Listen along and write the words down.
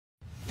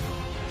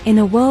In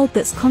a world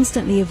that's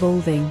constantly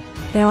evolving,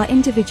 there are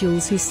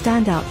individuals who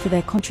stand out for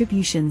their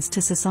contributions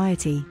to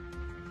society.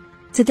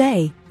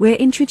 Today, we're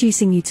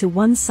introducing you to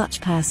one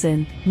such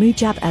person,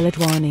 Mujab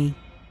Al-Adwani.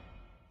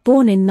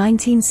 Born in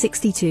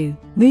 1962,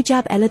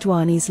 Mujab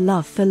Al-Adwani's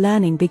love for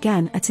learning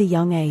began at a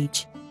young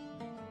age.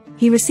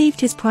 He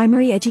received his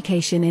primary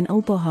education in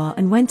Al-Bahar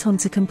and went on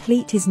to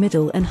complete his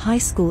middle and high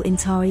school in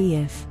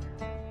Taif.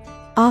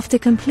 After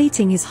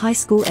completing his high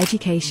school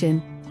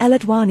education,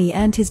 Al-Adwani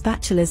earned his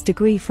bachelor's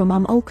degree from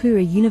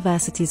Al-Qura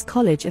University's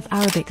College of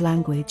Arabic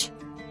Language.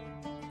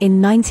 In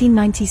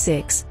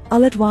 1996,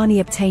 Al-Adwani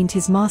obtained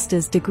his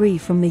master's degree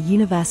from the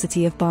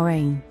University of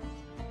Bahrain.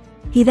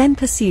 He then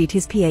pursued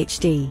his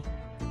PhD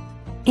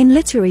in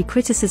literary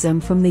criticism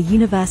from the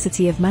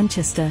University of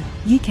Manchester,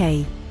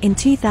 UK, in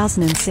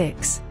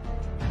 2006.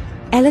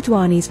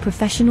 Al-Adwani's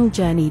professional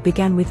journey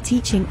began with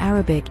teaching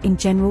Arabic in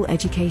general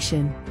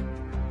education.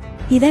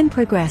 He then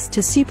progressed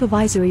to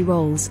supervisory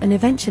roles and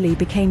eventually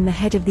became the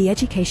head of the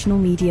Educational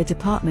Media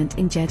Department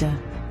in Jeddah.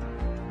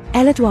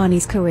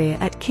 Al-Adwani's career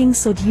at King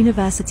Saud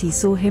University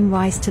saw him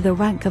rise to the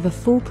rank of a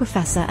full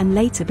professor and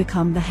later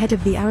become the head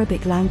of the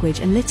Arabic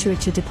Language and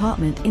Literature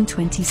Department in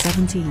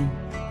 2017.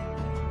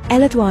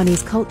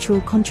 Al-Adwani's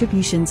cultural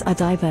contributions are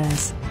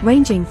diverse,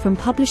 ranging from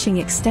publishing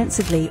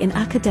extensively in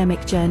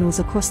academic journals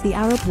across the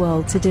Arab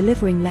world to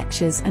delivering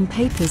lectures and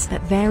papers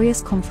at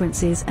various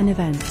conferences and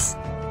events.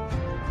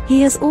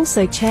 He has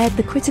also chaired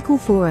the Critical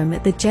Forum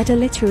at the Jeddah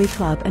Literary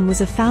Club and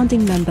was a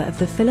founding member of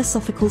the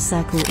Philosophical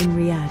Circle in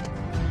Riyadh.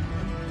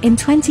 In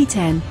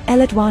 2010,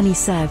 Al-Adwani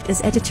served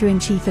as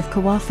editor-in-chief of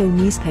Kawafil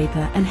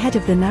newspaper and head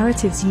of the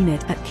narratives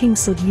unit at King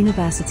Saud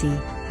University,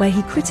 where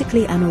he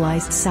critically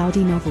analyzed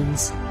Saudi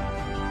novels.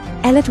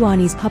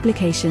 Al-Adwani's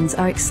publications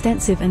are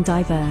extensive and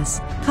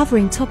diverse,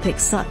 covering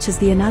topics such as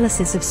the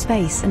analysis of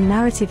space and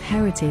narrative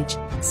heritage,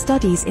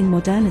 studies in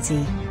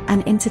modernity,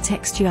 and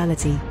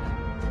intertextuality.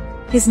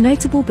 His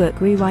notable book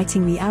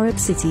Rewriting the Arab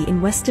City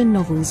in Western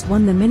Novels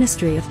won the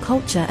Ministry of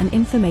Culture and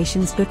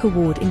Information's Book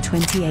Award in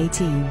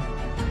 2018.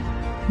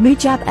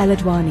 Mujab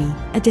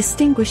Al-Adwani, a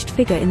distinguished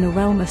figure in the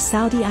realm of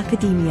Saudi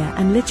academia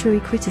and literary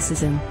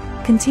criticism,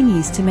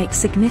 continues to make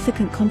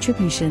significant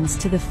contributions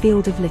to the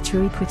field of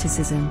literary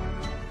criticism.